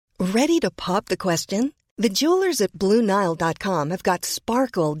Ready to pop the question? The jewelers at BlueNile.com have got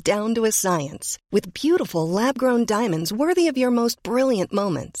sparkle down to a science with beautiful lab-grown diamonds worthy of your most brilliant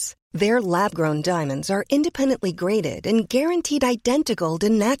moments. Their lab-grown diamonds are independently graded and guaranteed identical to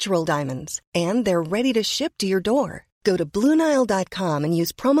natural diamonds, and they're ready to ship to your door. Go to BlueNile.com and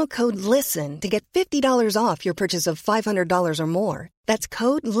use promo code LISTEN to get $50 off your purchase of $500 or more. That's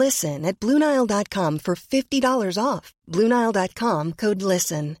code LISTEN at BlueNile.com for $50 off. BlueNile.com, code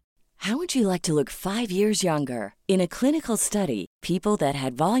LISTEN. How would you like to look 5 years younger? In a clinical study, people that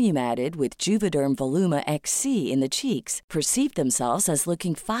had volume added with Juvederm Voluma XC in the cheeks perceived themselves as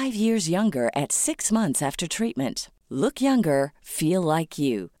looking 5 years younger at 6 months after treatment. Look younger, feel like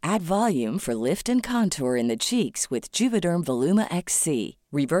you. Add volume for lift and contour in the cheeks with Juvederm Voluma XC.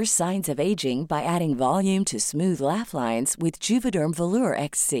 Reverse signs of aging by adding volume to smooth laugh lines with Juvederm Volure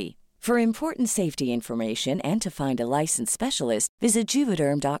XC. For important safety information and to find a licensed specialist, visit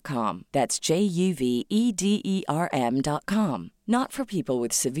Juvederm.com. That's JUVEDERM.com. Not for people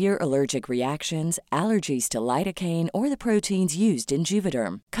with severe allergic reactions, allergies to lidocaine, or the proteins used in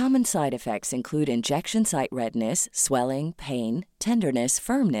Juvederm. Common side effects include injection site redness, swelling, pain, tenderness,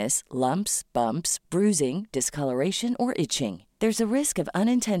 firmness, lumps, bumps, bruising, discoloration, or itching. There's a risk of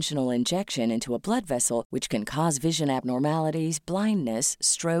unintentional injection into a blood vessel, which can cause vision abnormalities, blindness,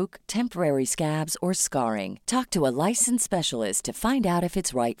 stroke, temporary scabs, or scarring. Talk to a licensed specialist to find out if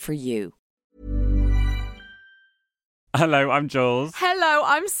it's right for you. Hello, I'm Jules. Hello,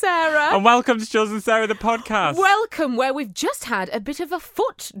 I'm Sarah. And welcome to Jules and Sarah, the podcast. Welcome, where we've just had a bit of a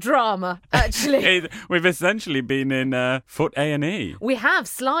foot drama, actually. We've essentially been in foot A&E. We have,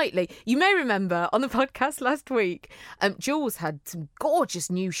 slightly. You may remember on the podcast last week, Jules had some gorgeous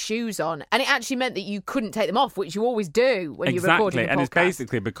new shoes on, and it actually meant that you couldn't take them off, which you always do when you're recording a podcast. And it's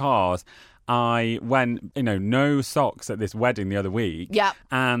basically because I went, no socks at this wedding the other week. Yep.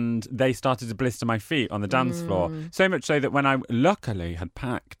 And they started to blister my feet on the dance floor. So much so that when I luckily had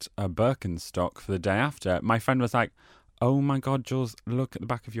packed a Birkenstock for the day after, my friend was like, "Oh my God, Jules, look at the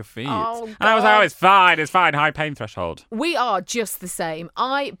back of your feet." Oh, and I was like, it's fine, high pain threshold. We are just the same.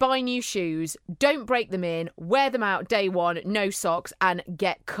 I buy new shoes, don't break them in, wear them out day one, no socks, and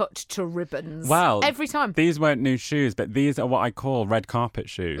get cut to ribbons. Well, every time. These weren't new shoes, but these are what I call red carpet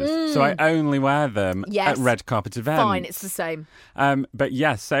shoes. So I only wear them at red carpet events. Fine, it's the same. But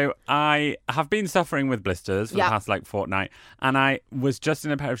yes, so I have been suffering with blisters for the past fortnight, and I was just in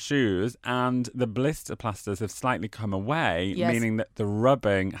a pair of shoes, and the blister plasters have slightly come away. Meaning that the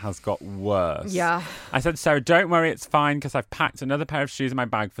rubbing has got worse. Yeah. I said, Sarah, don't worry, it's fine, because I've packed another pair of shoes in my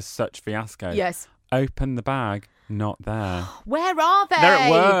bag for such fiasco. Yes. Open the bag, not there. Where are they? They're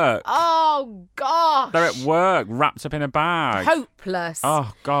at work. Oh, gosh. They're at work, wrapped up in a bag. Hopeless.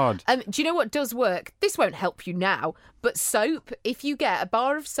 Oh, God. Do you know what does work? This won't help you now, but soap, if you get a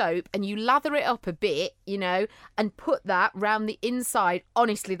bar of soap and you lather it up a bit, and put that round the inside,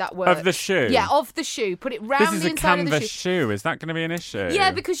 honestly, that works. Of the shoe? Yeah, of the shoe. Put it round the inside of the shoe. This is a canvas shoe. Is that going to be an issue?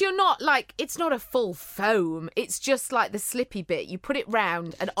 Yeah, because you're not it's not a full foam. It's just like the slippy bit. You put it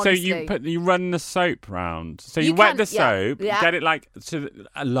round and honestly. So you run the soap round. So you wet the soap, get it to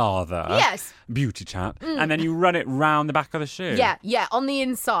a lather. Yes. Beauty chat. And then you run it round the back of the shoe. Yeah, on the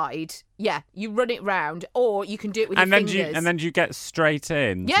inside. Yeah, you run it round, or you can do it with your fingers. And then you get straight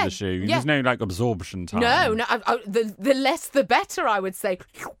in to the shoe. There's no absorption time. No. The less the better, I would say.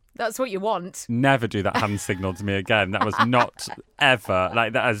 That's what you want. Never do that hand signal to me again. That was not ever.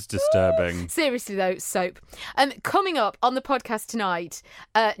 That is disturbing. Seriously, though, soap. Coming up on the podcast tonight,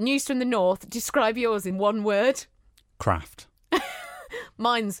 news from the north. Describe yours in one word. Craft.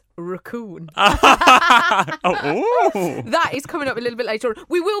 Mine's raccoon. Oh. That is coming up a little bit later on.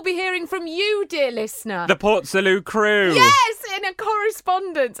 We will be hearing from you, dear listener. The Port Salut crew. Yes, in a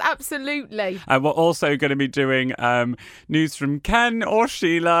correspondence, absolutely. And we're also going to be doing news from Ken or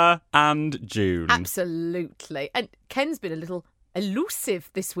Sheila and June. Absolutely. And Ken's been a little elusive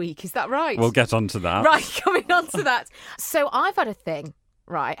this week, is that right? We'll get on to that. Right, coming on to that. So I've had a thing,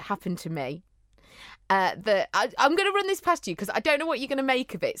 happen to me. I'm going to run this past you because I don't know what you're going to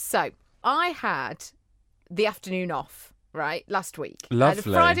make of it. So I had the afternoon off, last week. Lovely. I had a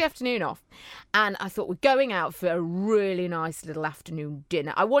Friday afternoon off. And I thought we're going out for a really nice little afternoon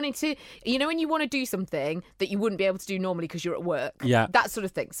dinner. I wanted to, when you want to do something that you wouldn't be able to do normally because you're at work. Yeah. That sort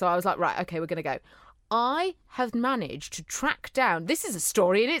of thing. So I was like, right, okay, we're going to go. I have managed to track down, this is a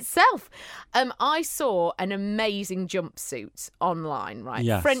story in itself. I saw an amazing jumpsuit online,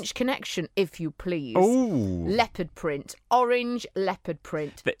 Yes. French Connection, if you please. Ooh. Leopard print, orange leopard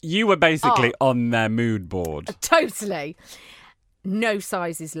print. You were basically on their mood board. Totally. No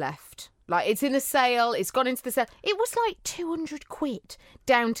sizes left. Like, it's in the sale. It's gone into the sale. It was like 200 quid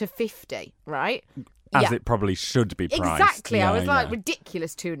down to 50, right? As it probably should be priced. Exactly. Yeah, I was like,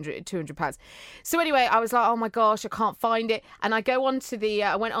 ridiculous, £200. So anyway, I was like, oh my gosh, I can't find it. And I go onto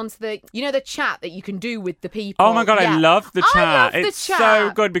I went onto the, the chat that you can do with the people. Oh my God, I love the chat. I love the it's chat.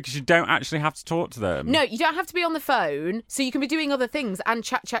 so good because you don't actually have to talk to them. No, you don't have to be on the phone. So you can be doing other things and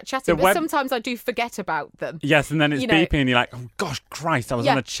chatting. But sometimes I do forget about them. Yes, and then it's beeping and you're like, oh gosh, Christ, I was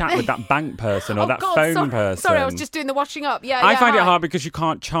on a chat with that bank person or phone person. Sorry, I was just doing the washing up. I find it hard because you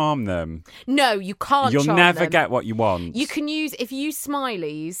can't charm them. No, you can't You'll charm never them. get what you want. You can if you use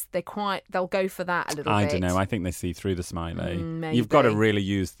smileys, they'll go for that a little bit. I don't know. I think they see through the smiley. Maybe. You've got to really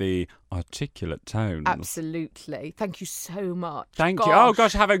use the articulate tones. Absolutely. Thank you so much. Thank you. Oh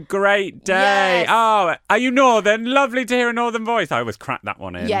gosh, have a great day. Yes. Oh, are you Northern? Lovely to hear a Northern voice. I always crack that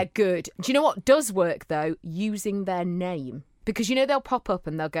one in. Yeah, good. Do you know what does work though? Using their name. Because they'll pop up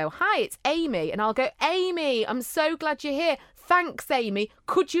and they'll go, hi, it's Amy. And I'll go, Amy, I'm so glad you're here. Thanks, Amy.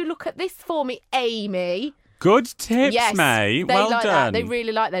 Could you look at this for me, Amy? Good tips, yes, mate. Well like done. That. They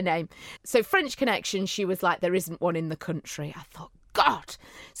really like their name. So French Connection, she was like, there isn't one in the country. I thought, God.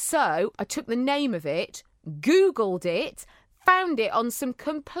 So I took the name of it, Googled it, found it on some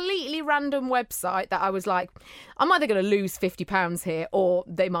completely random website that I was like, I'm either going to lose £50 here or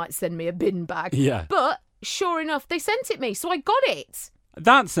they might send me a bin bag. Yeah. But sure enough, they sent it me. So I got it.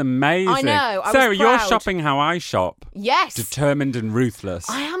 That's amazing. I know. Sarah, you're shopping how I shop. Yes. Determined and ruthless.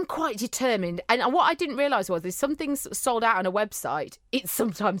 I am quite determined. And what I didn't realise was there's some things sold out on a website, it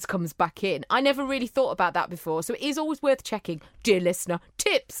sometimes comes back in. I never really thought about that before. So it is always worth checking. Dear listener,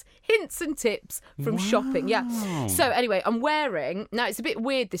 hints and tips from shopping. Yeah. So anyway, I'm wearing, now it's a bit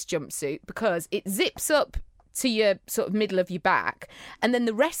weird, this jumpsuit, because it zips up to your sort of middle of your back, and then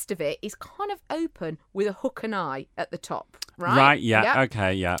the rest of it is kind of open with a hook and eye at the top. Right, yeah.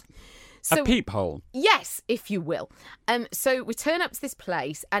 Okay, yeah. So, a peephole. Yes, if you will. So we turn up to this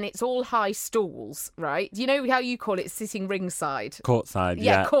place and it's all high stools, right? Do you know how you call it sitting ringside? Courtside,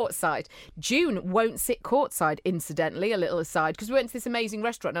 yeah. Yeah, courtside. June won't sit courtside, incidentally, a little aside, because we went to this amazing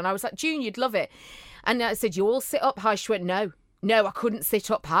restaurant and I was like, June, you'd love it. And I said, you all sit up high. She went, No, I couldn't sit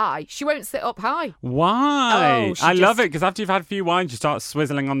up high. She won't sit up high. Why? I love it, because after you've had a few wines, you start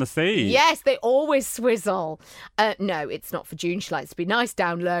swizzling on the seat. Yes, they always swizzle. No, it's not for June. She likes to be nice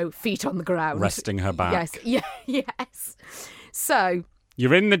down low, feet on the ground. Resting her back. Yes. So...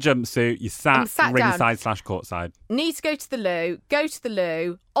 You're in the jumpsuit, you sat ringside/courtside. Need to go to the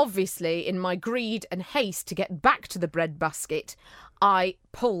loo. Obviously, in my greed and haste to get back to the bread basket, I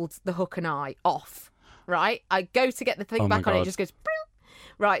pulled the hook and eye off. Right, I go to get the thing back on, it just goes, Bring.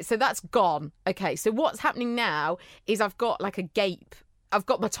 Right, so that's gone. Okay, so what's happening now is I've got like a gape. I've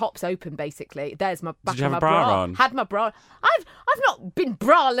got my tops open, basically. There's my back Did you of have my a bra on? Had my bra. I've not been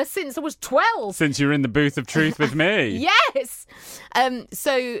braless since I was 12. Since you were in the booth of truth with me. Yes.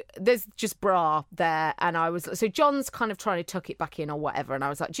 So there's just bra there, and so John's kind of trying to tuck it back in or whatever, and I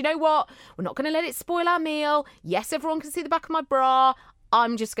was like, do you know what? We're not going to let it spoil our meal. Yes, everyone can see the back of my bra.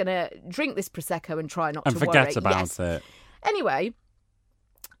 I'm just going to drink this Prosecco and try not to worry. And forget about it. Anyway,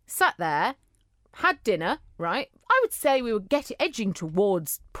 sat there, had dinner, right? I would say we were edging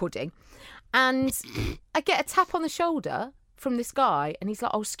towards pudding. And I get a tap on the shoulder from this guy, and he's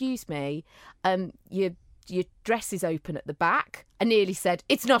like, oh, excuse me, your dress is open at the back. I nearly said,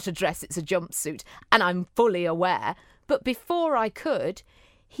 it's not a dress, it's a jumpsuit. And I'm fully aware. But before I could...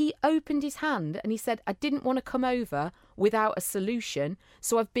 He opened his hand and he said, I didn't want to come over without a solution,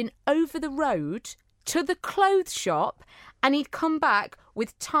 so I've been over the road to the clothes shop, and he'd come back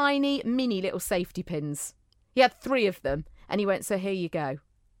with tiny, mini little safety pins. He had 3 of them, and he went, so here you go.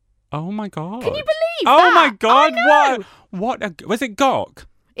 Oh, my God. Can you believe that? Oh, my God. What? Was it Gok?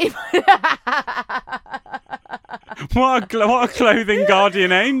 What a clothing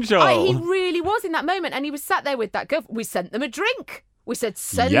guardian angel. He really was in that moment, and he was sat there with that girl. We sent them a drink. We said,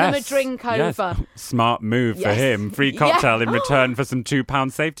 send them a drink over. Yes. Smart move for him. Free cocktail in return for some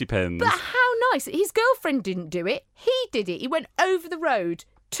 £2 safety pins. But how nice. His girlfriend didn't do it. He did it. He went over the road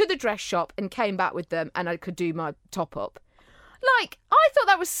to the dress shop and came back with them, and I could do my top up. Like, I thought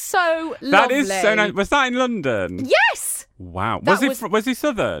that was so lovely. That is so nice. Was that in London? Yes. Wow. Was he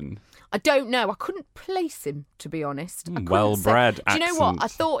Southern? I don't know. I couldn't place him, to be honest. Well-bred accent. Do you know what? I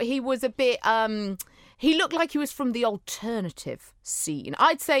thought he was a bit... he looked like he was from the alternative scene.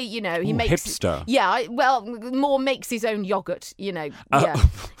 I'd say, he makes... hipster. Yeah, more makes his own yoghurt,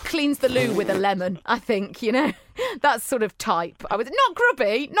 Cleans the loo with a lemon, I think, That sort of type. I was not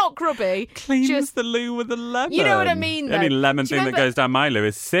grubby. Cleans the loo with a lemon. You know what I mean, though. Any lemon thing that goes down my loo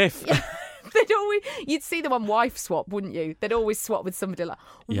is Sif. They'd you'd see them on Wife Swap, wouldn't you? They'd always swap with somebody like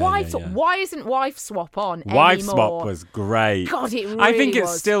Swap. Why isn't Wife Swap on Wife anymore? Swap was great. God, it really I think it's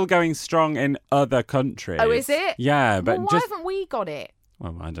was. still going strong in other countries. Oh, is it? Yeah, but why haven't we got it?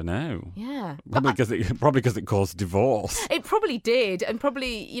 Well, I don't know. Yeah. Probably because it caused divorce. It probably did, and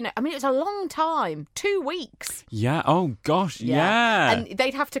probably, it was a long time. 2 weeks. Yeah. Oh, gosh. Yeah. And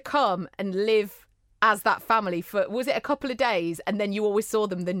they'd have to come and live as that family for, was it a couple of days? And then you always saw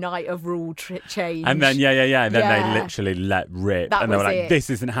them the night of rule change. And then, And then they literally let rip. That and they were was like, it. this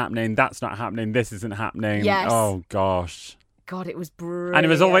isn't happening. That's not happening. This isn't happening. Yes. Oh, gosh. God, it was brilliant. And it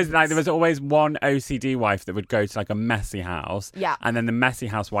was always there was always one OCD wife that would go to like a messy house. Yeah. And then the messy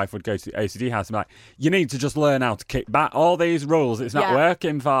house wife would go to the OCD house and be like, you need to just learn how to kick back all these rules. It's not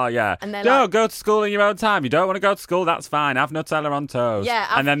working for you. And then go to school in your own time. You don't want to go to school, that's fine. Have Nutella on toast. Yeah.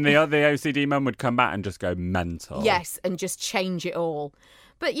 And then the other OCD mum would come back and just go mental. Yes, and just change it all.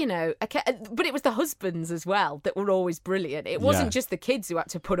 But, but it was the husbands as well that were always brilliant. It wasn't just the kids who had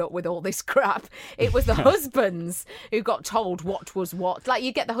to put up with all this crap. It was the husbands who got told what was what. Like,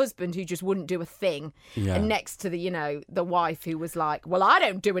 you get the husband who just wouldn't do a thing. Yeah. And next to the, the wife who was like, well, I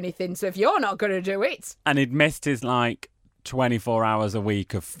don't do anything, so if you're not going to do it. And he'd missed his, 24 hours a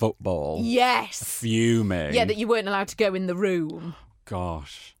week of football. Yes. Fuming. Yeah, that you weren't allowed to go in the room.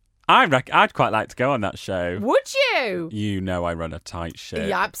 Gosh. I'd quite like to go on that show. Would you? You know I run a tight ship.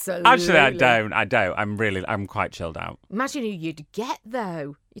 Yeah, absolutely. Actually, I don't. I'm quite chilled out. Imagine who you'd get,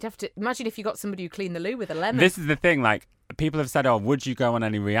 though. You'd have to... Imagine if you got somebody who cleaned the loo with a lemon. This is the thing, people have said, would you go on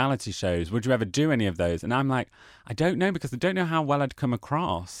any reality shows? Would you ever do any of those? And I'm like, I don't know, because I don't know how well I'd come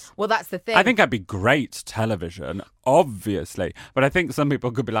across. Well, that's the thing. I think I'd be great television, obviously. But I think some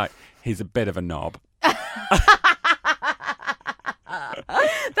people could be like, he's a bit of a knob.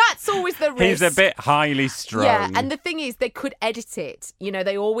 That's always the risk. He's a bit highly strung. Yeah, and the thing is, they could edit it.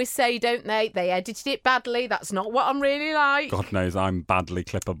 They always say, don't they? They edited it badly. That's not what I'm really like. God knows I'm badly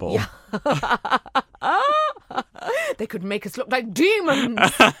clippable. Yeah. They could make us look like demons.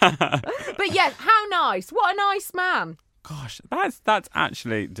 But yeah, how nice. What a nice man. Gosh, that's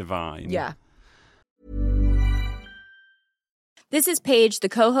actually divine. Yeah. This is Paige, the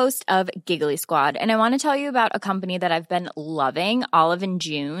co-host of Giggly Squad, and I want to tell you about a company that I've been loving, Olive &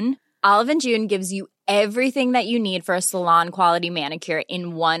 June. Olive & June gives you everything that you need for a salon-quality manicure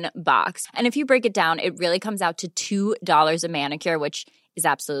in one box. And if you break it down, it really comes out to $2 a manicure, which is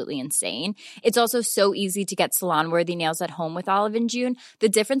absolutely insane. It's also so easy to get salon-worthy nails at home with Olive & June. The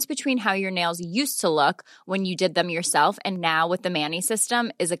difference between how your nails used to look when you did them yourself and now with the Mani system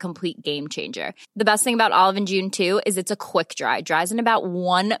is a complete game changer. The best thing about Olive & June, too, is it's a quick dry. Dries in about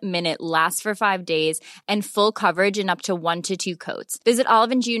 1 minute, lasts for 5 days, and full coverage in up to 1 to 2 coats. Visit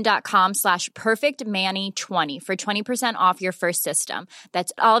oliveandjune.com/perfectmani20 for 20% off your first system.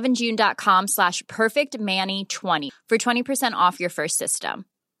 That's oliveandjune.com/perfectmani20 for 20% off your first system.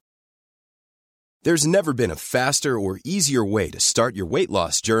 There's never been a faster or easier way to start your weight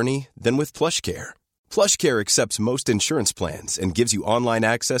loss journey than with PlushCare. PlushCare accepts most insurance plans and gives you online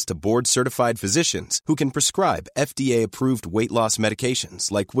access to board-certified physicians who can prescribe FDA-approved weight loss medications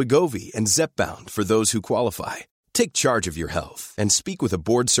like Wegovy and Zepbound for those who qualify. Take charge of your health and speak with a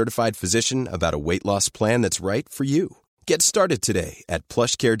board-certified physician about a weight loss plan that's right for you. Get started today at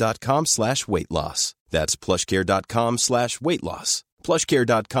plushcare.com/weightloss. That's plushcare.com/weightloss.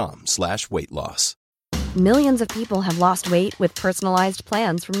 plushcare.com/weightloss. Millions of people have lost weight with personalized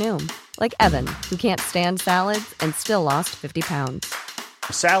plans from Noom. Like Evan, who can't stand salads and still lost 50 pounds.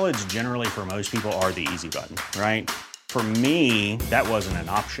 Salads generally for most people are the easy button, right? For me, that wasn't an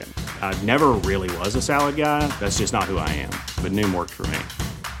option. I never really was a salad guy. That's just not who I am. But Noom worked for me.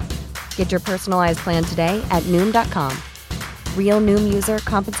 Get your personalized plan today at Noom.com. Real Noom user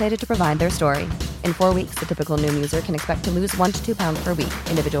compensated to provide their story. In 4 weeks, the typical Noom user can expect to lose 1 to 2 pounds per week.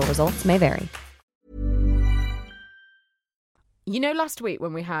 Individual results may vary. Last week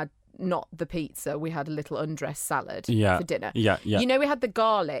when we had not the pizza, we had a little undressed salad for dinner. Yeah. We had the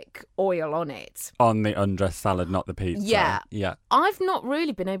garlic oil on it. On the undressed salad, not the pizza. Yeah. I've not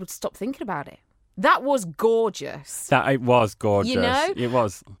really been able to stop thinking about it. That was gorgeous. It was gorgeous. It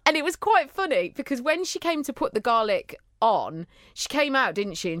was. And it was quite funny because when she came to put the garlic on, she came out,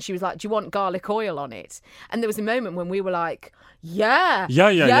 didn't she? And she was like, do you want garlic oil on it? And there was a moment when we were like, yeah,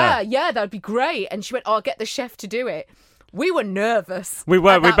 that'd be great. And she went, I'll get the chef to do it. We were nervous. We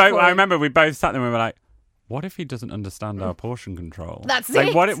were. I remember we both sat there and we were like, what if he doesn't understand our portion control? That's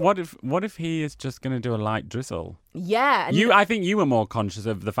it. What if he is just going to do a light drizzle? Yeah. I think you were more conscious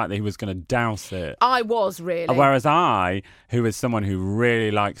of the fact that he was going to douse it. I was really. Whereas I, who is someone who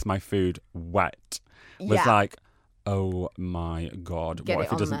really likes my food wet, was like, oh my God, Get what it if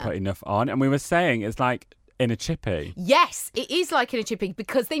he on doesn't there. put enough on? And we were saying it's like in a chippy. Yes, it is like in a chippy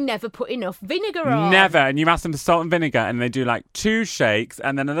because they never put enough vinegar on. Never. And you ask them for salt and vinegar and they do like 2 shakes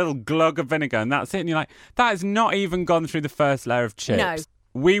and then a little glug of vinegar and that's it. And you're like, that has not even gone through the first layer of chips. No.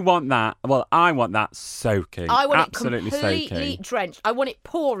 We want that. Well, I want that soaking. I want absolutely it completely soaking. drenched. I want it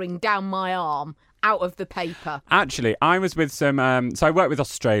pouring down my arm out of the paper. Actually, I was with some... so I work with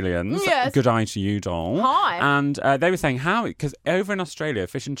Australians. Yes. Good eye to you, doll. Hi. And they were saying how... Because over in Australia,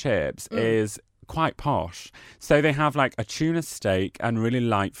 fish and chips is quite posh. So they have like a tuna steak and really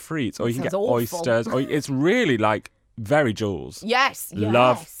light frites. Or you can Sounds get awful. oysters. Or it's really like very Jules. Yes.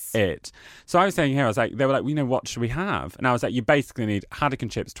 Love it. So I was saying here, I was like, they were like, what should we have? And I was like, you basically need haddock and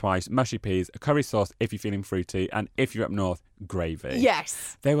chips twice, mushy peas, a curry sauce if you're feeling fruity, and if you're up north, gravy.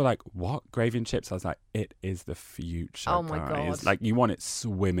 Yes. They were like, what? Gravy and chips? I was like, it is the future, Oh my guys. God. Like, you want it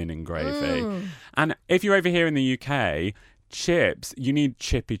swimming in gravy. And if you're over here in the UK, chips, you need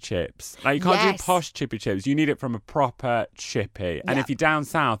chippy chips. Like, you can't do posh chippy chips. You need it from a proper chippy. And Yep. if you're down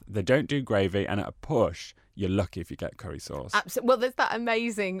south, they don't do gravy, and at a push, you're lucky if you get curry sauce. Absolutely. Well, there's that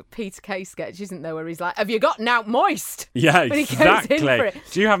amazing Peter Kay sketch, isn't there, where he's like, have you gotten out moist? Yeah, When he goes in exactly. for it.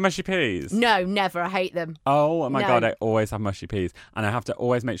 Do you have mushy peas? No, never. I hate them. Oh my No. God, I always have mushy peas. And I have to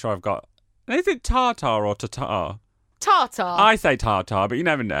always make sure I've got... Is it tartar or tartar? Tartar. I say tartar, but you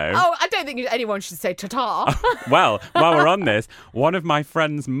never know. Oh, I don't think anyone should say tartar. Well, while we're on this, one of my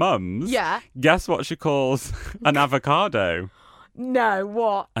friend's mums, Yeah. guess what she calls an avocado? No,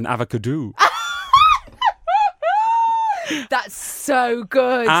 what? An avocado. That's so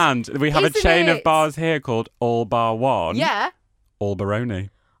good. And we have Isn't a chain of it? bars here called All Bar One. Yeah. Alberoni.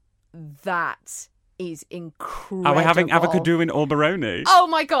 That is incredible. Are we having avocado in Alberoni? Oh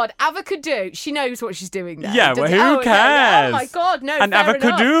my God, avocado. She knows what she's doing there. Yeah, well, doesn't- who oh, yeah. cares? Oh my God, no, An fair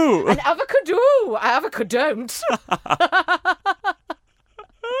avocado. enough. An avocado. Avocadon't.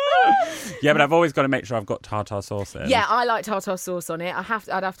 Yeah, but I've always got to make sure I've got tartar sauce in. Yeah, I like tartar sauce on it. I'd have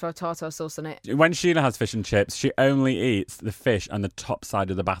to have tartar sauce on it. When Sheila has fish and chips, she only eats the fish and the top side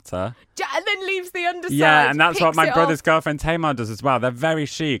of the batter. And then leaves the underside. Yeah, and that's what picks my it brother's off. girlfriend Tamar does as well. They're very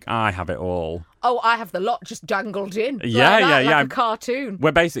chic. I have it all. Oh, I have the lot just dangled in. Yeah, like that, yeah. Like a cartoon.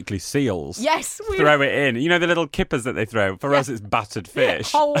 We're basically seals. Yes, we Throw it in. You know the little kippers that they throw? For us, it's battered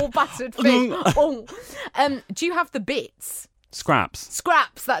fish. Yeah, whole battered fish. Oh. Do you have the bits? Scraps.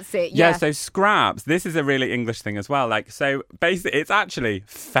 Scraps, that's it. Yeah, Yeah. so scraps, this is a really English thing as well. Like, so basically, it's actually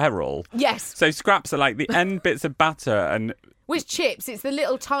feral. Yes. So scraps are like the end bits of batter and With chips, it's the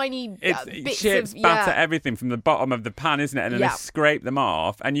little tiny it's bits chips, of... batter, everything from the bottom of the pan, isn't it? And then Yeah. they scrape them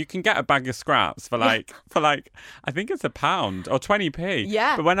off, and you can get a bag of scraps for like, I think it's £1 or 20p.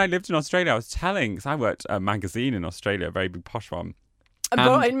 Yeah. But when I lived in Australia, I was telling, because I worked at a magazine in Australia, a very big posh one. I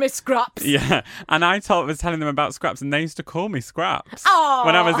brought in my scraps. Yeah, and I was telling them about Scraps, and they used to call me Scraps Aw.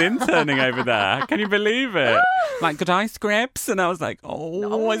 when I was interning over there. Can you believe it? Like, good eye Scraps, and I was like,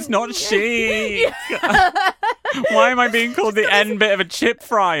 oh, it's not chic. Why am I being called the end bit of a chip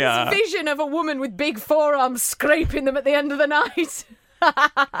fryer? Vision of a woman with big forearms scraping them at the end of the night.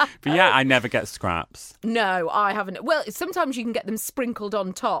 But yeah, I never get Scraps. No, I haven't. Well, sometimes you can get them sprinkled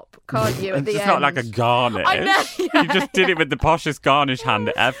on top, can't you, at the It's end? not like a garnish. I know, You just did it with the poshest garnish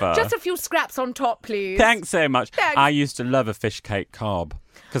hand ever. Just a few scraps on top, please. Thanks so much. Thanks. I used to love a fish cake cob.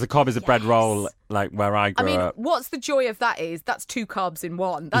 Because a cob is a bread roll, like where I grew up. What's the joy of that is that's 2 carbs in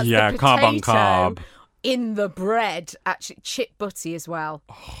one. That's Yeah, the carb on potato carb. in the bread. Actually, chip butty as well.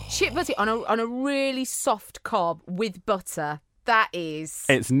 Chip butty on a really soft cob with butter. That is...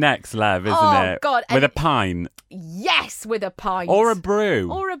 It's next level, isn't Oh, it? God, With and- a pint. Yes, with a pint. Or a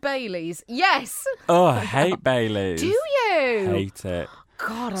brew. Or a Baileys. Yes. Oh, I hate Baileys. Do you? Hate it.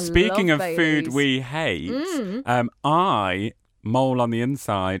 God, I Speaking love of Baileys. food we hate, I mole on the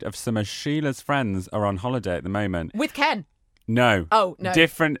inside of some of Sheila's friends are on holiday at the moment. With Ken. No. Oh, no.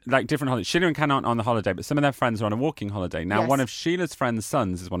 Different holidays. Sheila and Ken aren't on the holiday, but some of their friends are on a walking holiday. Now, Yes. one of Sheila's friends'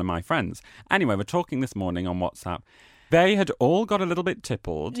 sons is one of my friends. Anyway, we're talking this morning on WhatsApp. They had all got a little bit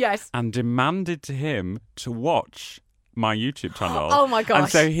tippled. Yes. And demanded to him to watch my YouTube channel. Oh, my gosh. And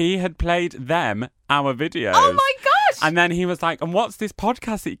so he had played them our videos. Oh, my gosh. And then he was like, and what's this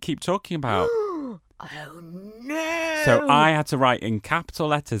podcast that you keep talking about? Oh, no. So I had to write in capital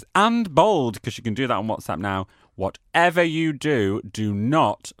letters and bold, because you can do that on WhatsApp now. Whatever you do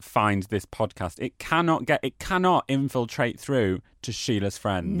not find this podcast. It cannot infiltrate through to Sheila's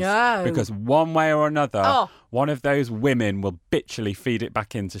friends. No. Because one way or another, one of those women will bitchily feed it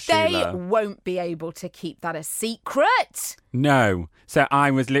back into Sheila. They won't be able to keep that a secret. No. So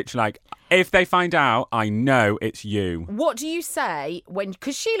I was literally like, if they find out, I know it's you. What do you say when,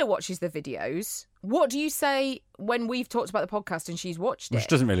 because Sheila watches the videos, what do you say when we've talked about the podcast and she's watched it? She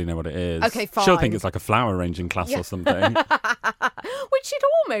doesn't really know what it is. Okay, fine. She'll think it's like a flower arranging class or something. Which it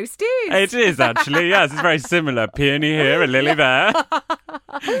almost is. It is, actually, yes. It's very similar. Peony here, a lily there.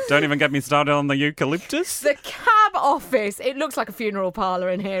 Don't even get me started on the eucalyptus. The cab office. It looks like a funeral parlour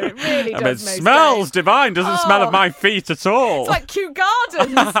in here. It really does. It smells divine. Doesn't smell of my feet at all. It's like Kew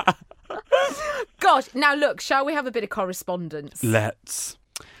Gardens. Gosh. Now, look, shall we have a bit of correspondence? Let's.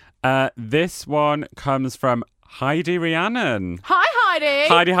 This one comes from Heidi Rhiannon. Hi, Heidi.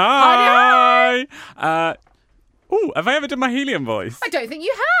 Heidi, hi. Hi. Have I ever done my helium voice? I don't think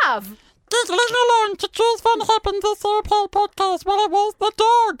you have. Giggling along to Jules Van Happen, the Cerebral podcast while I was the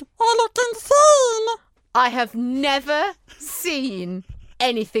dog. I looked insane. I have never seen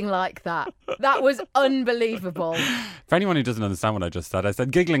anything like that. That was unbelievable. For anyone who doesn't understand what I just said, I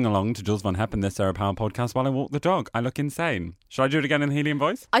said giggling along to Jules Van Happen, this Sarah Power podcast while I walk the dog. I look insane. Should I do it again in the helium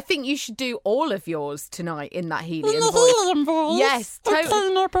voice? I think you should do all of yours tonight in that helium in the voice. Helium voice? Yes, totally.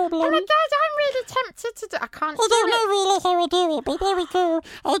 Okay, no problem. Oh my God, I'm really tempted to do I can't I don't know really how I do it, but there we go.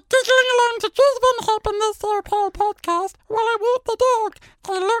 Giggling along to Jules Van Happen, this Sarah Power podcast while I walk the dog.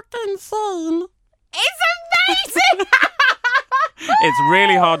 I look insane. It's amazing! It's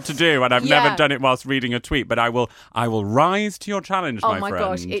really hard to do, and I've never done it whilst reading a tweet, but I will rise to your challenge, my friend. Oh my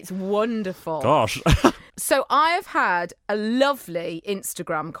gosh, it's wonderful. Gosh. So I have had a lovely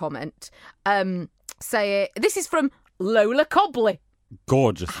Instagram comment this is from Lola Cobley.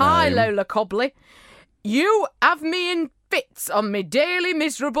 Gorgeous Hi, name. Lola Cobley. You have me in bits on me daily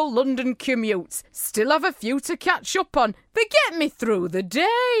miserable London commutes. Still have a few to catch up on. They get me through the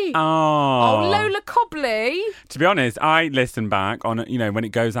day. Oh, Lola Cobley. To be honest, I listen back on, when it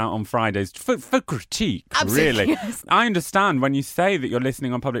goes out on Fridays for critique, Absolutely, really. yes. I understand when you say that you're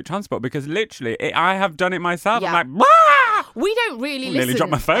listening on public transport because literally, I have done it myself. Yeah. I'm like, wah! We don't really listen. Nearly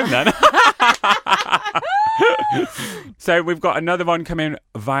dropped my phone then. So we've got another one coming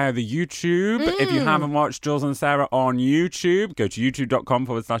via the YouTube. If you haven't watched Jules and Sarah on YouTube, go to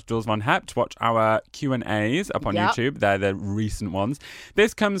youtube.com/Jules Van Hep to watch our Q&As up on YouTube. They're the recent ones.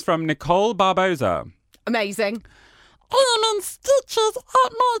 This comes from Nicole Barboza. Amazing. I am in stitches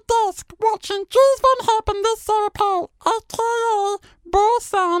at my desk watching Jules Van Happen, this Sarah Paul, a.k.a.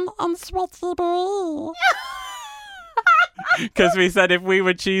 Borsan and Sweaty Brie. Because we said if we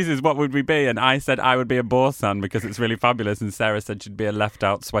were cheeses, what would we be? And I said I would be a Borsan because it's really fabulous. And Sarah said she'd be a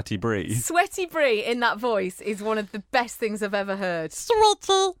left-out Sweaty Brie. Sweaty Brie in that voice is one of the best things I've ever heard.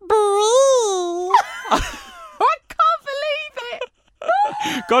 Sweaty Brie. I can't believe it.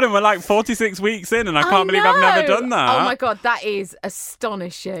 God, and we're like 46 weeks in and I can't believe I've never done that. Oh my God, that is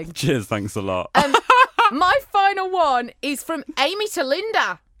astonishing. Cheers, thanks a lot. My final one is from Amy to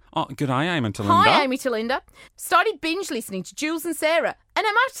Linda. Oh, good eye, Amy to Linda. Hi, Amy to Linda. Started binge listening to Jules and Sarah, and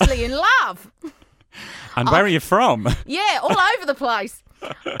I'm actually in love. And where are you from? Yeah, all over the place.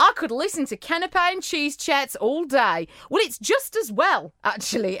 I could listen to canapé and cheese chats all day. Well, it's just as well,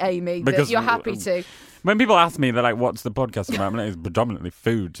 actually, Amy, Because that you're happy to. When people ask me, they're like, what's the podcast about? I'm like, it's predominantly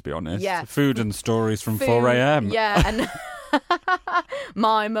food, to be honest. Yeah. Food and stories from Food, 4 a.m. Yeah, and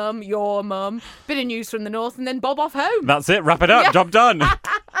my mum, your mum, bit of news from the north, and then bob off home. That's it. Wrap it up. Yeah. Job done.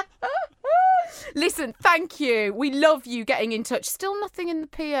 Listen, thank you. We love you getting in touch. Still nothing in the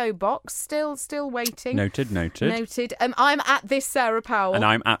P.O. box. Still waiting. Noted. I'm at this Sarah Powell. And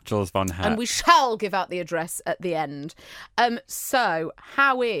I'm at Jules Von Hep. And we shall give out the address at the end. So,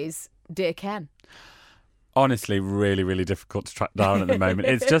 how is dear Ken? Honestly, really, really difficult to track down at the moment.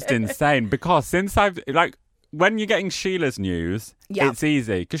 It's just insane because since I've when you're getting Sheila's news, it's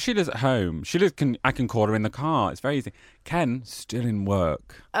easy because Sheila's at home. I can call her in the car. It's very easy. Ken still in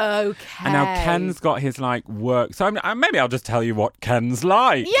work. Okay. And now Ken's got his work. So maybe I'll just tell you what Ken's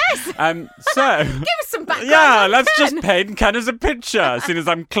like. Yes. So give us some background. Yeah, on let's Ken. just paint Ken as a picture. As soon as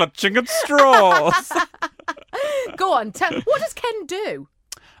I'm clutching at straws. Go on. What does Ken do?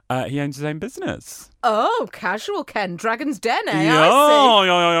 He owns his own business. Oh, casual Ken. Dragon's Den, eh? Yeah.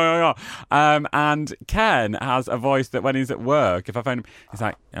 I see. And Ken has a voice that when he's at work, if I phone him, he's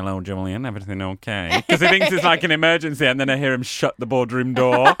like, hello, Julian, everything okay? Because he thinks it's like an emergency, and then I hear him shut the boardroom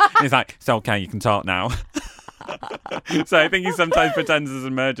door. And he's like, it's okay, you can talk now. So I think he sometimes pretends there's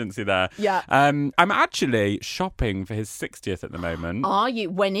an emergency there. Yeah. I'm actually shopping for his 60th at the moment. Are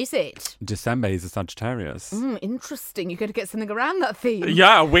you? When is it? December. He's a Sagittarius. Interesting. You're going to get something around that theme.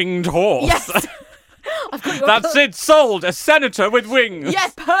 Yeah, a winged horse. Yes. I've got your That's it, sold! A senator with wings! Yeah,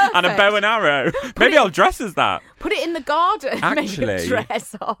 perfect. And a bow and arrow. Maybe I'll dress as that. Put it in the garden. Actually, make a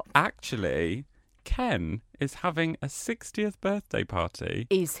dress up. Actually, Ken is having a 60th birthday party.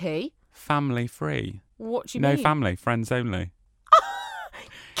 Is he? Family free. What do you mean? mean? No family, friends only.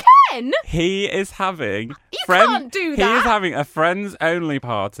 Ken? He is having... You can't do that. He is having a friends only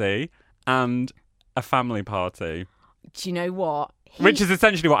party and a family party. Do you know what? Which is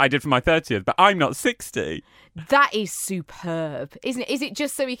essentially what I did for my 30th, but I'm not 60. That is superb, isn't it? Is it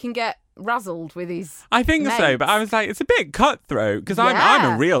just so he can get razzled with his I think mates? so, but I was like, it's a bit cutthroat because I'm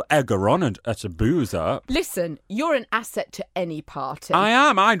a real egger on at a booze up. Listen, you're an asset to any party. I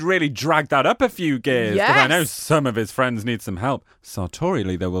am. I'd really drag that up a few gears because I know Yes. some of his friends need some help.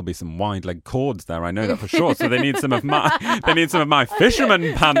 Sartorially, there will be some wide leg cords there. I know that for sure. So they need some of my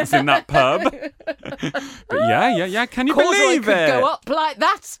fisherman pants in that pub. But yeah. Can you Corduroy believe could it? go up like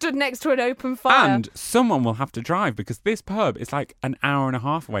that, stood next to an open fire. And someone will have to drive because this pub is like an hour and a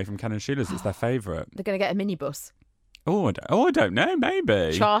half away from Ken and Sheila's. It's their favourite. They're going to get a minibus. I don't know.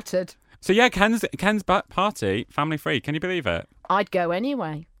 Maybe. Chartered. So yeah, Ken's party, family free. Can you believe it? I'd go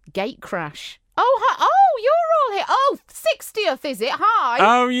anyway. Gate crash. Oh, hi. Oh, you're all here. Oh, 60th, is it? Hi.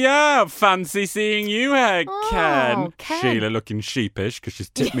 Oh yeah, fancy seeing you here, Oh, Ken. Ken. Sheila looking sheepish because she's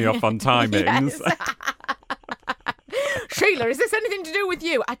tipped me off on timings. Sheila, is this anything to do with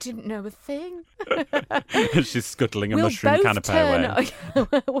you? I didn't know a thing. She's scuttling a mushroom canapé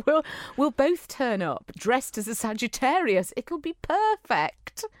away. We'll both turn up dressed as a Sagittarius. It'll be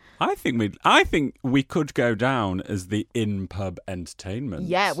perfect. I think we could go down as the in-pub entertainment.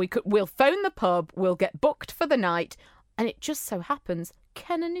 Yeah, we'll phone the pub, we'll get booked for the night, and it just so happens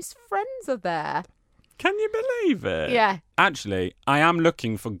Ken and his friends are there. Can you believe it? Yeah. Actually, I am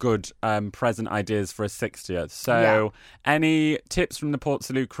looking for good present ideas for a 60th. So any tips from the Port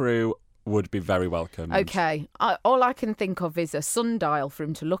Salut crew would be very welcome. Okay. All I can think of is a sundial for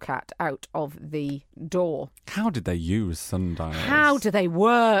him to look at out of the door. How did they use sundials? How do they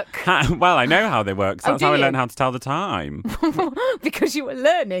work? Well, I know how they work. So that's how I you? learned how to tell the time. Because you were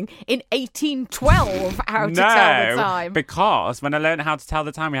learning in 1812 how to tell the time. Because when I learned how to tell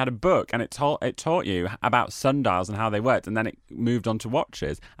the time, we had a book and it taught you about sundials and how they worked. And then it moved on to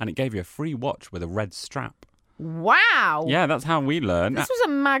watches and it gave you a free watch with a red strap. Wow. Yeah, that's how we learned. This was a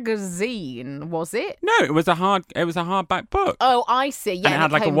magazine, was it? No, it was a hardback book. Oh, I see. Yeah, and it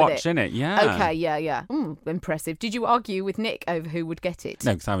had like a came with watch in it. Yeah. Okay, yeah. Impressive. Did you argue with Nick over who would get it?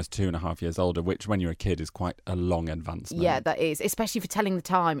 No, because I was 2.5 years older, which when you're a kid is quite a long advancement. Yeah, that is, especially for telling the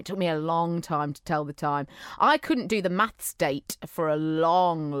time. It took me a long time to tell the time. I couldn't do the maths date for a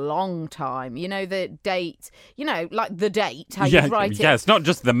long, long time. You know, the date, like the date, how you write it. Yeah, it's not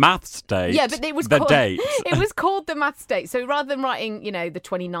just the maths date. Yeah, but it was the called, date. It was called the maths date. So rather than writing, the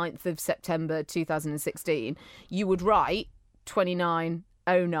 29th of September 2016, you would write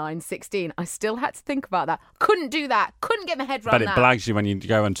 29/09/16. I still had to think about that. Couldn't do that. Couldn't get my head around that. But it blags you when you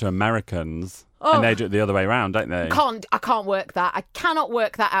go into Americans. Oh. And they do it the other way around, don't they? I can't work that. I cannot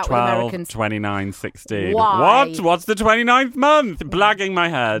work that out 12, with Americans. 29, 16. Why? What? What's the 29th month? Blagging my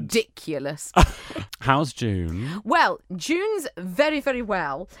head. Ridiculous. How's June? Well, June's very, very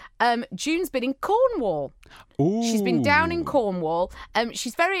well. June's been in Cornwall. Ooh. She's been down in Cornwall.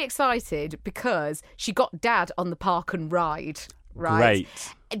 She's very excited because she got Dad on the park and ride. Right.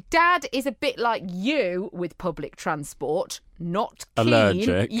 Great. Dad is a bit like you with public transport, not keen.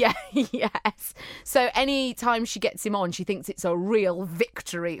 Allergic. Yeah, yes. So any time she gets him on, she thinks it's a real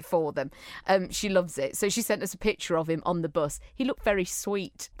victory for them. She loves it. So she sent us a picture of him on the bus. He looked very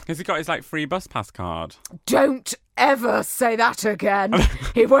sweet. Has he got his free bus pass card? Don't ever say that again.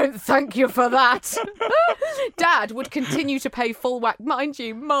 He won't thank you for that. Dad would continue to pay full whack. Mind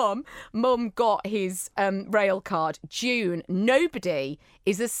you, Mum got his rail card. June, nobody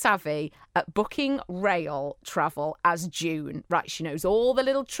is as savvy at booking rail travel as June. Right, she knows all the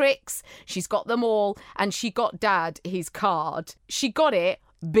little tricks. She's got them all. And she got Dad his card. She got it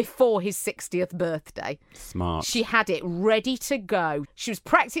before his 60th birthday. Smart. She had it ready to go. She was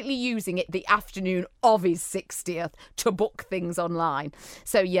practically using it the afternoon of his 60th to book things online.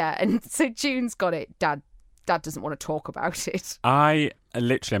 So yeah, and so June's got it. Dad doesn't want to talk about it. I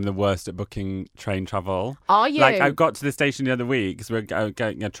literally am the worst at booking train travel. Are you? I got to the station the other week because we were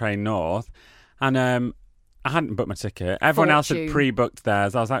getting a train north and I hadn't booked my ticket. Everyone else had pre-booked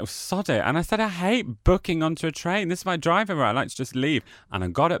theirs. I was like, sod it. And I said, I hate booking onto a train. This is my drive everywhere. I like to just leave. And I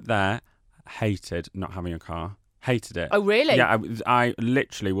got up there, hated not having a car. Hated it. Oh, really? Yeah, I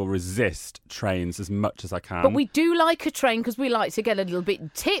literally will resist trains as much as I can. But we do like a train because we like to get a little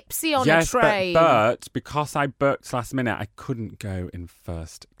bit tipsy on a train. But because I booked last minute, I couldn't go in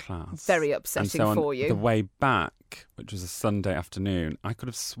first class. Very upsetting for you. The way back, which was a Sunday afternoon, I could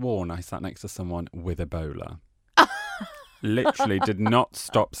have sworn I sat next to someone with Ebola. Literally did not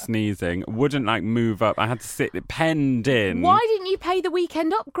stop sneezing, wouldn't move up. I had to sit penned in. Why didn't you pay the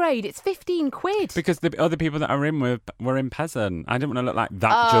weekend upgrade? It's 15 quid. Because the other people that I were in with were in peasant. I didn't want to look like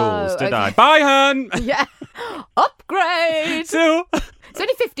that Jules, did I? Bye, hun! Yeah. Upgrade! So, it's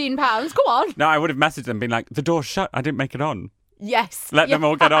only £15. Go on. No, I would have messaged them, been like, the door's shut. I didn't make it on. Yes. Let them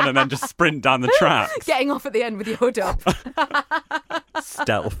all get on and then just sprint down the tracks. Getting off at the end with your hood up.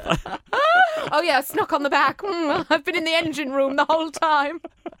 Stealth. Oh, yeah, snuck on the back. I've been in the engine room the whole time.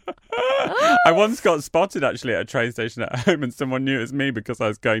 I once got spotted actually at a train station at home and someone knew it was me because I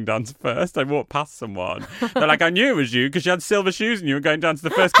was going down to first. I walked past someone. They're like, I knew it was you because you had silver shoes and you were going down to the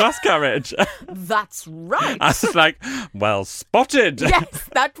first class carriage. That's right. I was like, well spotted. Yes,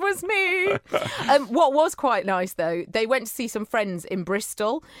 that was me. What was quite nice though, they went to see some friends in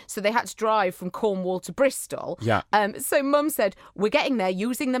Bristol, so they had to drive from Cornwall to Bristol. Yeah. So Mum said, we're getting there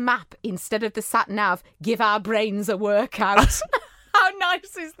using the map instead of the sat-nav. Give our brains a workout. How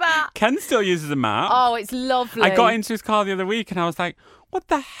nice is that? Ken still uses a map. Oh, it's lovely. I got into his car the other week and I was like, what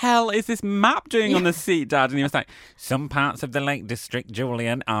the hell is this map doing on the seat, Dad? And he was like, some parts of the Lake District,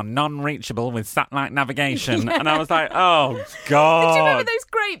 Julian, are non-reachable with satellite navigation. And I was like, oh, God. Do you remember those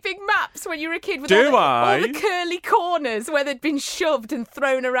great big maps when you were a kid with all the curly corners where they'd been shoved and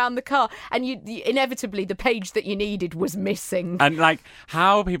thrown around the car and inevitably the page that you needed was missing? And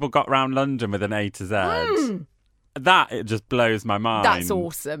how people got around London with an A to Z. That, it just blows my mind. That's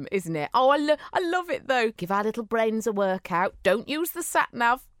awesome, isn't it? Oh, I love it, though. Give our little brains a workout. Don't use the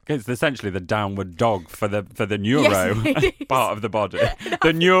sat-nav. It's essentially the downward dog for the neuro part of the body.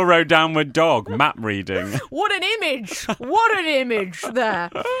 The neuro downward dog, map reading. What an image. What an image there.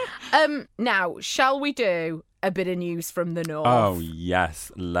 Now, shall we do a bit of news from the north? Oh,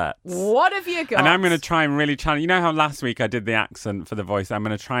 yes, let's. What have you got? And I'm going to try and really challenge. You know how last week I did the accent for the voice? I'm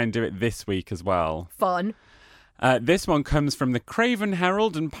going to try and do it this week as well. Fun. This one comes from the Craven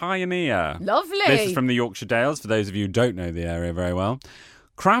Herald and Pioneer. Lovely. This is from the Yorkshire Dales, for those of you who don't know the area very well.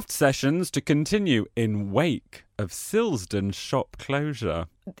 Craft sessions to continue in wake of Silsden shop closure.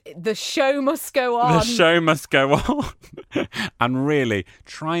 The show must go on. The show must go on. And really,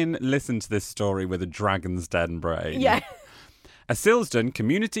 try and listen to this story with a Dragon's Den brain. Yeah. A Silsden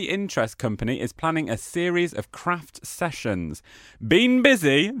community interest company is planning a series of craft sessions. Been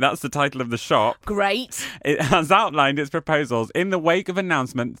busy, that's the title of the shop. Great. It has outlined its proposals in the wake of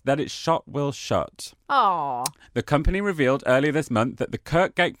announcement that its shop will shut. Aww. The company revealed earlier this month that the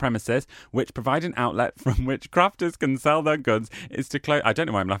Kirkgate premises, which provide an outlet from which crafters can sell their goods, is to close. I don't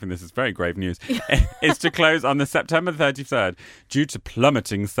know why I'm laughing. This is very grave news. Is to close on the September 33rd due to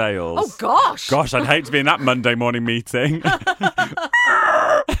plummeting sales. Oh, gosh. Gosh, I'd hate to be in that Monday morning meeting.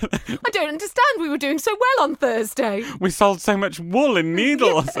 I don't understand. We were doing so well on Thursday. We sold so much wool and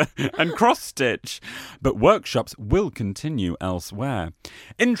needles and cross-stitch. But workshops will continue elsewhere.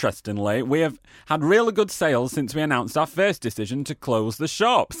 Interestingly, we have had really good sales since we announced our first decision to close the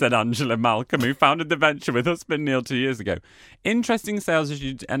shop, said Angela Malcolm, who founded the venture with husband Neil 2 years ago. Interesting sales as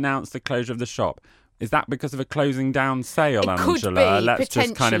you announced the closure of the shop. Is that because of a closing down sale, Angela? Could be, Let's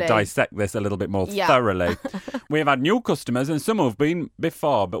just kind of dissect this a little bit more thoroughly. We have had new customers and some have been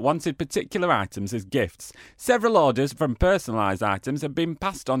before but wanted particular items as gifts. Several orders from personalised items have been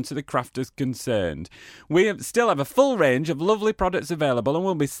passed on to the crafters concerned. We still have a full range of lovely products available and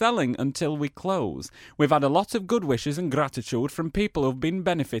will be selling until we close. We've had a lot of good wishes and gratitude from people who have been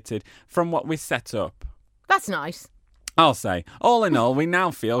benefited from what we set up. That's nice. I'll say, all in all, we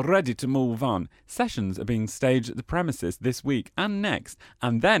now feel ready to move on. Sessions are being staged at the premises this week and next,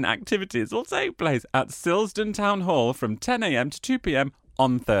 and then activities will take place at Silsden Town Hall from 10 a.m. to 2 p.m.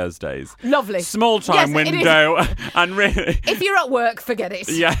 on Thursdays. Lovely. Small time window. And really, if you're at work, forget it.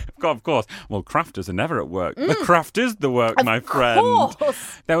 Yeah, of course. Well, crafters are never at work. The craft is the work, my friend. Of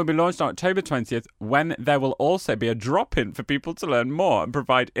course. They will be launched on October 20th, when there will also be a drop-in for people to learn more and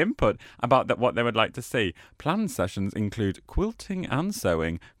provide input about what they would like to see. Planned sessions include quilting and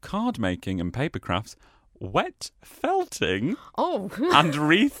sewing, card making and paper crafts, wet felting, and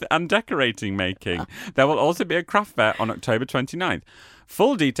wreath and decorating making. There will also be a craft fair on October 29th.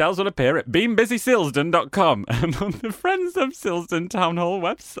 Full details will appear at beanbusysilsden.com and on the Friends of Silsden Town Hall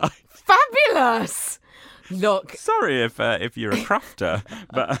website. Fabulous! Look. Sorry if you're a crafter,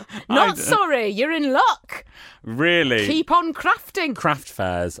 but Not sorry, you're in luck. Really? Keep on crafting. Craft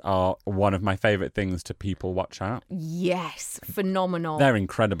fairs are one of my favourite things to people watch at. Yes, phenomenal. They're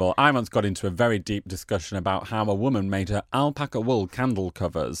incredible. I once got into a very deep discussion about how a woman made her alpaca wool candle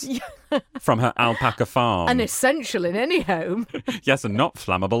covers from her alpaca farm. An essential in any home. Yes, and not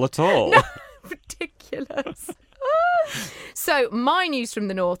flammable at all. No, ridiculous. So, my news from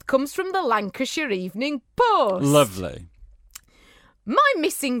the north comes from the Lancashire Evening Post. Lovely. My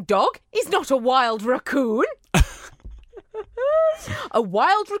missing dog is not a wild raccoon. A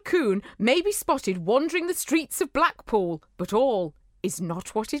wild raccoon may be spotted wandering the streets of Blackpool, but all is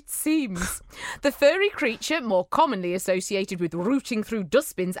not what it seems. The furry creature, more commonly associated with rooting through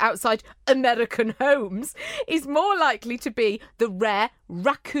dustbins outside American homes, is more likely to be the rare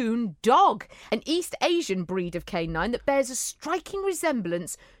raccoon dog, an East Asian breed of canine that bears a striking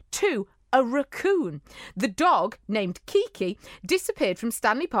resemblance to a raccoon. The dog, named Kiki, disappeared from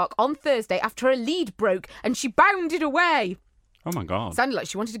Stanley Park on Thursday after her lead broke and she bounded away. Oh, my God. Sounded like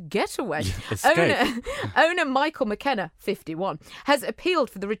she wanted to get away. Owner Michael McKenna, 51, has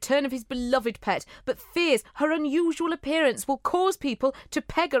appealed for the return of his beloved pet, but fears her unusual appearance will cause people to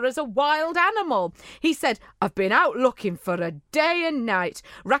peg her as a wild animal. He said, I've been out looking for a day and night.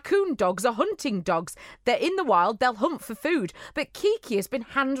 Raccoon dogs are hunting dogs. They're in the wild, they'll hunt for food. But Kiki has been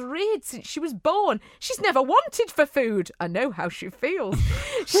hand-reared since she was born. She's never wanted for food. I know how she feels.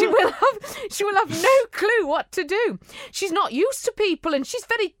 She will have no clue what to do. She's not used to people and she's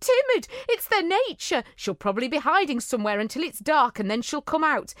very timid. It's their nature. She'll probably be hiding somewhere until it's dark and then she'll come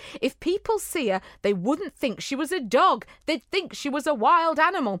out. If people see her, they wouldn't think she was a dog. They'd think she was a wild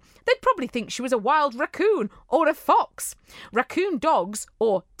animal. They'd probably think she was a wild raccoon or a fox. Raccoon dogs,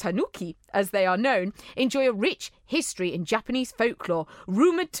 or tanuki as they are known, enjoy a rich history in Japanese folklore,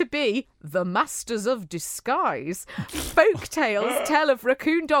 rumoured to be the masters of disguise. Folk tales tell of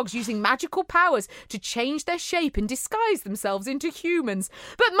raccoon dogs using magical powers to change their shape and disguise themselves into humans.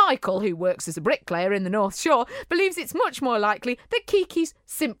 But Michael, who works as a bricklayer in the North Shore, believes it's much more likely that Kiki's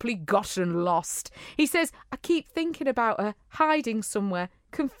simply gotten lost. He says, I keep thinking about her hiding somewhere,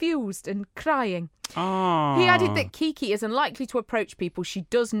 confused and crying. Oh. He added that Kiki is unlikely to approach people she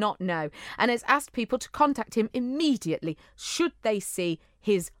does not know and has asked people to contact him immediately should they see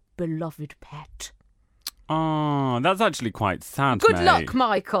his beloved pet. Oh, that's actually quite sad, Good mate. luck,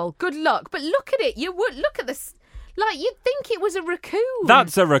 Michael. Good luck. But look at it. You would look at this. Like, you'd think it was a raccoon.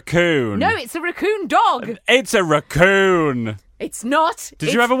 That's a raccoon. No, it's a raccoon dog. It's a raccoon. It's not.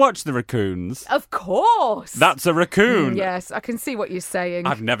 Did you ever watch The Raccoons? Of course. That's a raccoon. Yes, I can see what you're saying.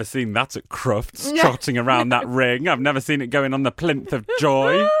 I've never seen that at Crufts, trotting around that ring. I've never seen it going on the plinth of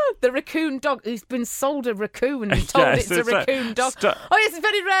joy. The raccoon dog who's been sold a raccoon and told Yes, it's a raccoon dog. Oh, yes, it's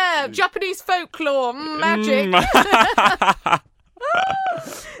very rare. Japanese folklore. Magic.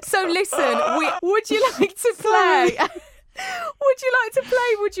 So listen, would you like to play? Would you like to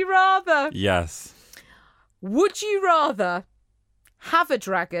play Would You Rather? Yes. Would you rather have a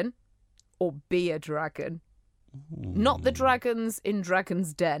dragon or be a dragon? Not the dragons in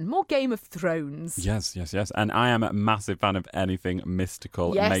Dragon's Den. More Game of Thrones. Yes. And I am a massive fan of anything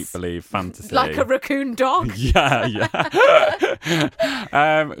mystical, Yes. make-believe, fantasy. Like a raccoon dog. Yeah.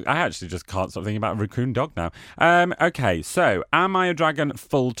 I actually just can't stop thinking about a raccoon dog now. Okay, so am I a dragon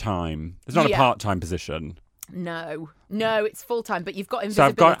full-time? It's not a part-time position. No, it's full-time, but you've got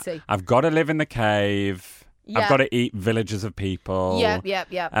invisibility. So I've got to live in the cave. Yeah. I've got to eat villages of people.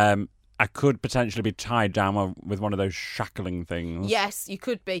 Yeah. I could potentially be tied down with one of those shackling things. Yes, you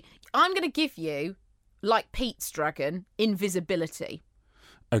could be. I'm going to give you, like Pete's dragon, invisibility.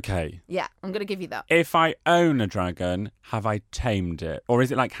 Okay. Yeah, I'm going to give you that. If I own a dragon, have I tamed it? Or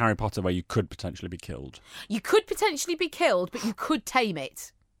is it like Harry Potter where you could potentially be killed? You could potentially be killed, but you could tame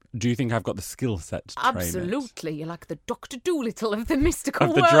it. Do you think I've got the skill set to train it? Absolutely. You're like the Dr. Dolittle of the mystical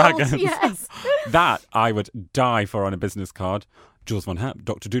of world. the dragons. Yes. That I would die for on a business card. Jules Von Happ,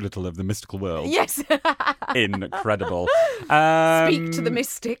 Dr. Dolittle of the mystical world. Yes. Incredible. Speak to the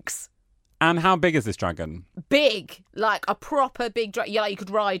mystics. And how big is this dragon? Big. Like a proper big dragon. Yeah, like you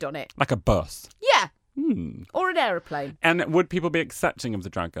could ride on it. Like a bus? Yeah. Or an aeroplane. And would people be accepting of the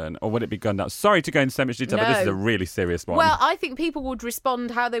dragon, or would it be gunned down? Sorry to go into so much detail, but this is a really serious one. Well, I think people would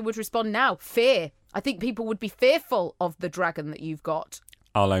respond how they would respond now. Fear. I think people would be fearful of the dragon that you've got.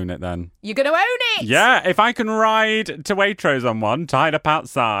 I'll own it then. You're going to own it? Yeah, if I can ride to Waitrose on one, tied up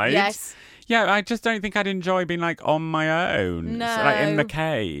outside. Yes. Yeah, I just don't think I'd enjoy being like on my own. No. So, like in the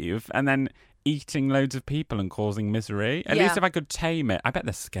cave and then eating loads of people and causing misery. At least if I could tame it. I bet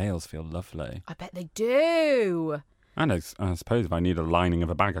the scales feel lovely. I bet they do. And I suppose if I need a lining of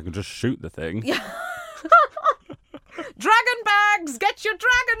a bag, I could just shoot the thing. Dragon bags! Get your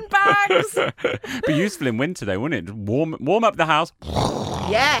dragon bags! Be useful in winter, though, wouldn't it? Warm up the house.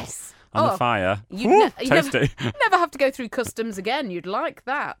 Yes. On the fire. You toasty. never have to go through customs again. You'd like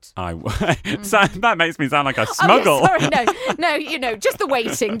that. So that makes me sound like I smuggle. Oh, yeah, sorry, no, just the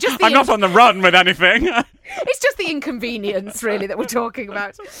waiting. I'm not on the run with anything. It's just the inconvenience, really, that we're talking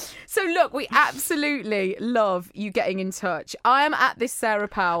about. So, look, we absolutely love you getting in touch. I am at this Sarah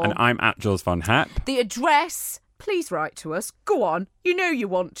Powell. And I'm at Jules Von Hep. The address, please write to us. Go on. You know you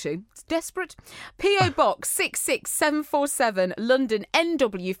want to. It's desperate. P.O. Box 66747, London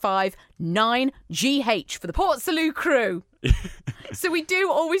NW5 9GH for the Portslade crew. So we do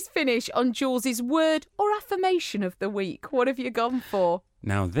always finish on Jules's word or affirmation of the week. What have you gone for?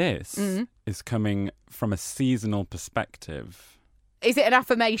 Now this is coming from a seasonal perspective. Is it an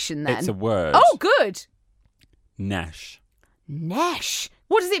affirmation then? It's a word. Oh, good. Nesh. Nesh.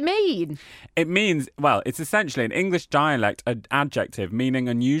 What does it mean? It means, well, it's essentially an English dialect adjective meaning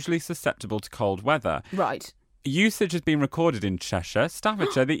unusually susceptible to cold weather. Right. Usage has been recorded in Cheshire,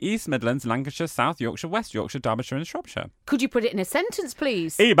 Staffordshire, the East Midlands, Lancashire, South Yorkshire, West Yorkshire, Derbyshire and Shropshire. Could you put it in a sentence,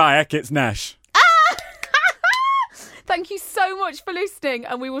 please? E-by-ek, it's Nesh. Thank you so much for listening,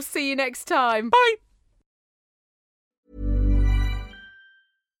 and we will see you next time. Bye.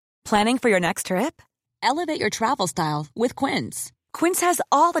 Planning for your next trip? Elevate your travel style with Quince. Quince has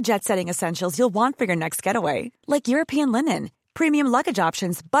all the jet-setting essentials you'll want for your next getaway, like European linen, premium luggage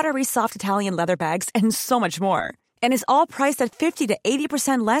options, buttery soft Italian leather bags, and so much more. And is all priced at 50 to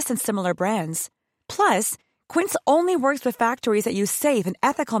 80% less than similar brands. Plus, Quince only works with factories that use safe and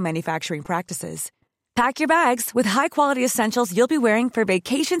ethical manufacturing practices. Pack your bags with high-quality essentials you'll be wearing for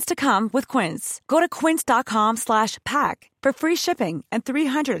vacations to come with Quince. Go to quince.com/pack for free shipping and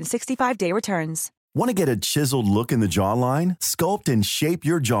 365-day returns. Want to get a chiseled look in the jawline? Sculpt and shape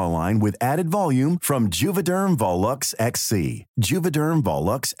your jawline with added volume from Juvederm Volux XC. Juvederm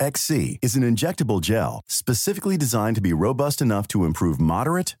Volux XC is an injectable gel specifically designed to be robust enough to improve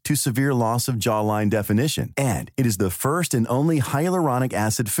moderate to severe loss of jawline definition. And it is the first and only hyaluronic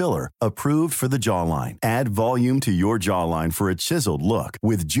acid filler approved for the jawline. Add volume to your jawline for a chiseled look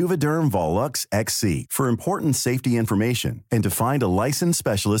with Juvederm Volux XC. For important safety information and to find a licensed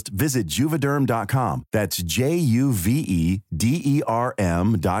specialist, visit Juvederm.com. That's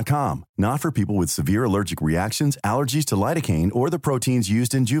Juvederm.com. Not for people with severe allergic reactions, allergies to lidocaine, or the proteins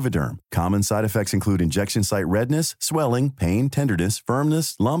used in Juvederm. Common side effects include injection site redness, swelling, pain, tenderness,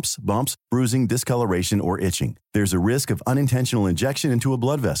 firmness, lumps, bumps, bruising, discoloration, or itching. There's a risk of unintentional injection into a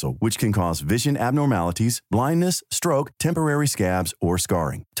blood vessel, which can cause vision abnormalities, blindness, stroke, temporary scabs, or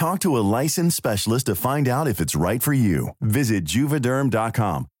scarring. Talk to a licensed specialist to find out if it's right for you. Visit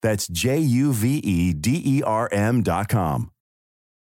Juvederm.com. That's Juvederm.com.